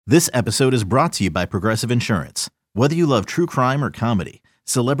This episode is brought to you by Progressive Insurance. Whether you love true crime or comedy,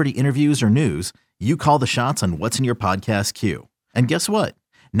 celebrity interviews or news, you call the shots on what's in your podcast queue. And guess what?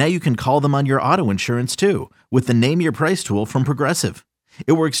 Now you can call them on your auto insurance too with the Name Your Price tool from Progressive.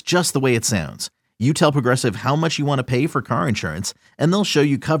 It works just the way it sounds. You tell Progressive how much you want to pay for car insurance, and they'll show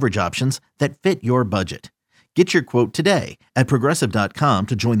you coverage options that fit your budget. Get your quote today at Progressive.com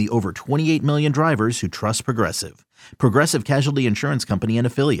to join the over 28 million drivers who trust Progressive. Progressive Casualty Insurance Company and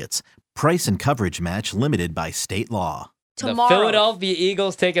Affiliates. Price and coverage match limited by state law. Tomorrow. The Philadelphia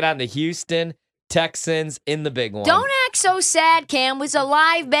Eagles taking on the Houston Texans in the big one. Don't act so sad, Cam. It was a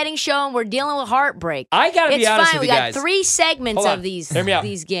live betting show, and we're dealing with heartbreak. I got to be honest with you We guys. got 3 segments of these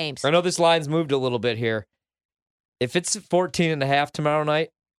games. I know this line's moved a little bit here. If it's 14.5 tomorrow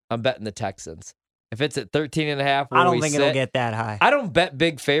night, I'm betting the Texans. If it's at 13.5, I don't think it'll get that high. I don't bet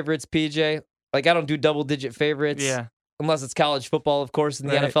big favorites, PJ. Like, I don't do double-digit favorites. Yeah. Unless it's college football, of course, in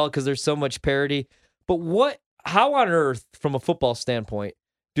the NFL, because there's so much parity. But how on earth, from a football standpoint,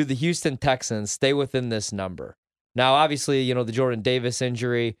 do the Houston Texans stay within this number? Now, obviously, you know, the Jordan Davis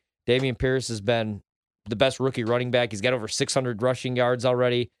injury, Dameon Pierce has been the best rookie running back. He's got over 600 rushing yards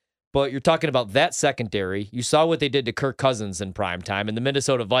already. But you're talking about that secondary. You saw what they did to Kirk Cousins in primetime and the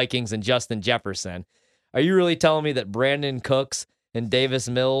Minnesota Vikings and Justin Jefferson. Are you really telling me that Brandon Cooks and Davis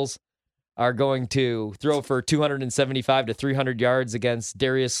Mills are going to throw for 275 to 300 yards against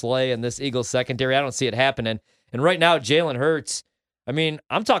Darius Slay and this Eagles secondary? I don't see it happening. And right now, Jalen Hurts, I mean,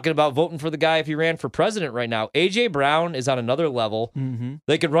 I'm talking about voting for the guy if he ran for president right now. A.J. Brown is on another level. Mm-hmm.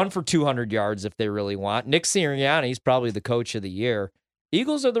 They could run for 200 yards if they really want. Nick Sirianni's probably the coach of the year.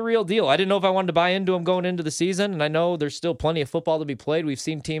 Eagles are the real deal. I didn't know if I wanted to buy into them going into the season, and I know there's still plenty of football to be played. We've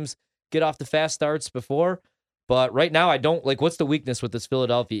seen teams get off the fast starts before, but right now I don't, like, what's the weakness with this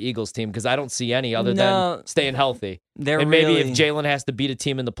Philadelphia Eagles team? Because I don't see any other than staying healthy. And maybe if Jalen has to beat a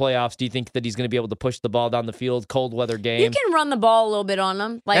team in the playoffs, do you think that he's going to be able to push the ball down the field, cold weather game? You can run the ball a little bit on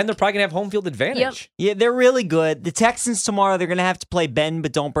them. And they're probably going to have home field advantage. Yep. Yeah, they're really good. The Texans tomorrow, they're going to have to play bend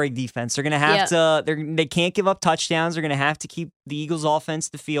but don't break defense. They're going to have to, they can't give up touchdowns. They're going to have to keep the Eagles offense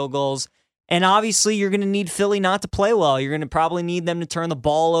to field goals. And obviously, you're going to need Philly not to play well. You're going to probably need them to turn the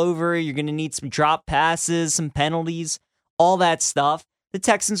ball over. You're going to need some drop passes, some penalties, all that stuff. The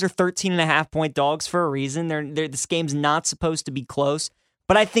Texans are 13.5-point dogs for a reason. This game's not supposed to be close.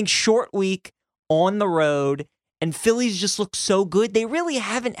 But I think short week on the road, and Phillies just look so good. They really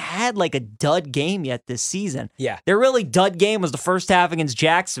haven't had like a dud game yet this season. Yeah. Their really dud game was the first half against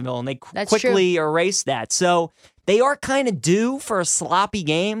Jacksonville, and they quickly erased that. So they are kind of due for a sloppy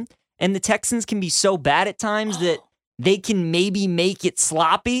game, and the Texans can be so bad at times that they can maybe make it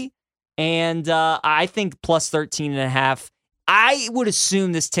sloppy. And I think plus 13.5. I would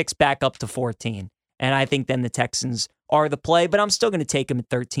assume this ticks back up to 14, and I think then the Texans are the play, but I'm still going to take them at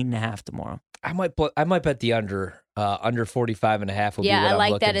 13.5 tomorrow. I might bet the under 45.5 will be what I'm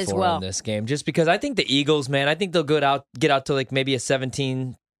like looking that as for well. in this game. Just because I think the Eagles, man, I think they'll get out to like maybe a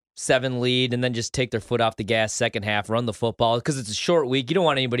 17-7 lead and then just take their foot off the gas second half, run the football because it's a short week. You don't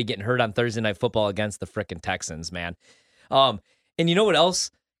want anybody getting hurt on Thursday Night Football against the frickin' Texans, man. And you know what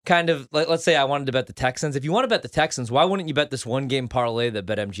else? Kind of, let's say I wanted to bet the Texans. If you want to bet the Texans, why wouldn't you bet this one-game parlay that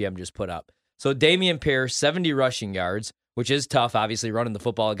BetMGM just put up? So Dameon Pierce, 70 rushing yards, which is tough, obviously, running the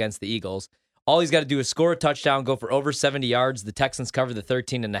football against the Eagles. All he's got to do is score a touchdown, go for over 70 yards. The Texans cover the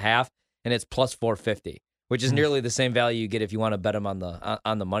 13.5, and it's plus 450, which is nearly the same value you get if you want to bet them on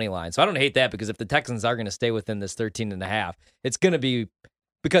the money line. So I don't hate that because if the Texans are going to stay within this 13.5, it's going to be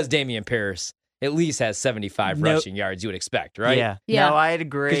because Dameon Pierce at least has 75 rushing yards, you would expect, right? Yeah. No, I'd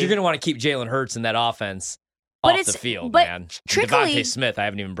agree. Because you're going to want to keep Jalen Hurts in that offense off the field, man. Devontae Smith, I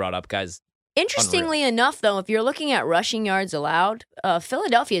haven't even brought up, guys. Interestingly enough, though, if you're looking at rushing yards allowed,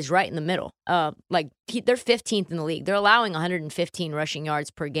 Philadelphia is right in the middle. They're 15th in the league. They're allowing 115 rushing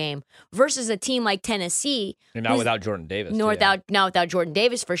yards per game versus a team like Tennessee. And now without Jordan Davis. Now without Jordan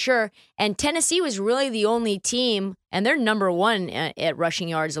Davis, for sure. And Tennessee was really the only team, and they're number 1 at rushing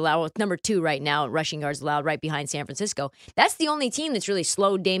yards allowed, with number 2 right now at rushing yards allowed, right behind San Francisco. That's the only team that's really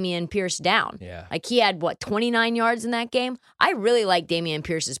slowed Dameon Pierce down. Yeah. Like, he had, 29 yards in that game? I really like Dameon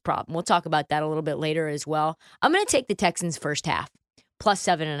Pierce's prop. We'll talk about that a little bit later as well. I'm going to take the Texans first half, plus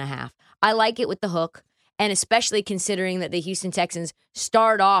 7.5. I like it with the hook, and especially considering that the Houston Texans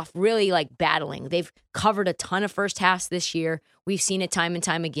start off really like battling. They've covered a ton of first halves this year. We've seen it time and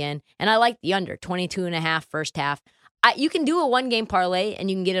time again, and I like the under 22.5 first half. You can do a one-game parlay, and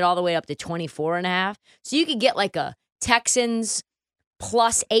you can get it all the way up to 24.5. So you could get like a Texans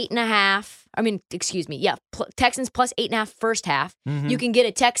plus 8.5. Texans plus 8.5 first half. Mm-hmm. You can get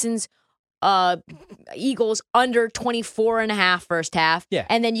a Texans Eagles under 24.5 first half. Yeah.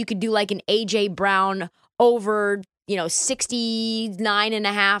 And then you could do like an A.J. Brown over,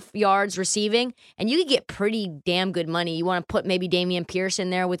 69.5 yards receiving, and you could get pretty damn good money. You want to put maybe Dameon Pierce in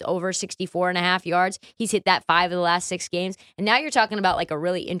there with over 64.5 yards. He's hit that 5 of the last 6 games. And now you're talking about like a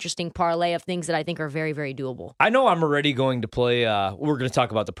really interesting parlay of things that I think are very, very doable. I know I'm already going to play. We're going to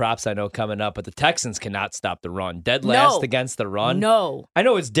talk about the props I know coming up, but the Texans cannot stop the run. Dead last against the run. No. I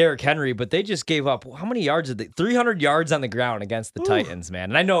know it's Derrick Henry, but they just gave up, how many yards did they? 300 yards on the ground against the Titans, man.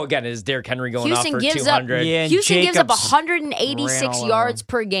 And I know, again, it is Derrick Henry going off for 200. Houston gives up Jacobs 186 yards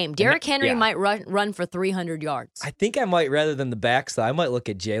per game. Derrick Henry might run for 300 yards. I think I might, rather than the backs, though, I might look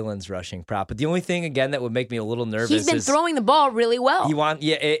at Jalen's rushing prop. But the only thing, again, that would make me a little nervous He's been throwing the ball really well.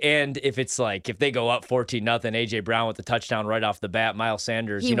 And if it's like, if they go up 14-0, A.J. Brown with the touchdown right off the bat, Miles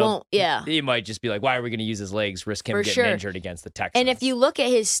Sanders, he might just be like, why are we going to use his legs, risk him getting injured against the Texans? And if you look at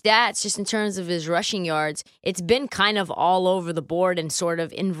his stats, just in terms of his rushing yards, it's been kind of all over the board and sort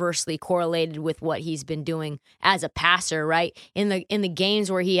of inversely correlated with what he's been doing as a passer, right? In the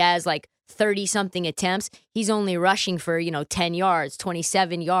games where he has like 30-something attempts, he's only rushing for, 10 yards,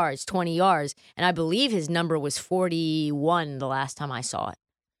 27 yards, 20 yards. And I believe his number was 41 the last time I saw it.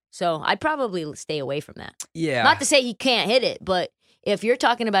 So I'd probably stay away from that. Yeah. Not to say he can't hit it, but if you're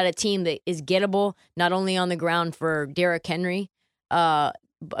talking about a team that is gettable, not only on the ground for Derrick Henry, for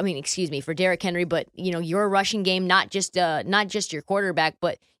Derrick Henry, but your rushing game, not just your quarterback,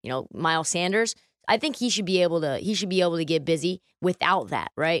 but Miles Sanders. I think he should be able to get busy without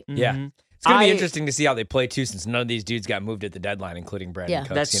that, right? Yeah. It's going to be interesting to see how they play, too, since none of these dudes got moved at the deadline, including Brandon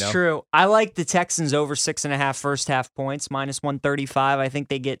Cooks. That's true. I like the Texans over 6.5 first half points, -135. I think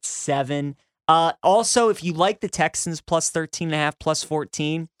they get 7. Also, if you like the Texans plus 13.5, plus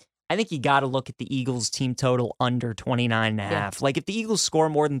 14, I think you got to look at the Eagles team total under 29.5. Yeah. Like, if the Eagles score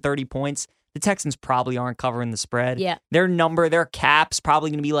more than 30 points, the Texans probably aren't covering the spread. Yeah. Their cap's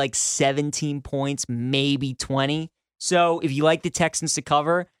probably going to be like 17 points, maybe 20. So if you like the Texans to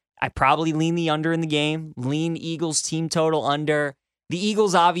cover, I probably lean the under in the game, lean Eagles team total under. The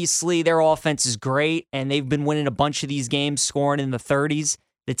Eagles, obviously, their offense is great, and they've been winning a bunch of these games, scoring in the 30s.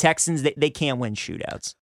 The Texans, they can't win shootouts.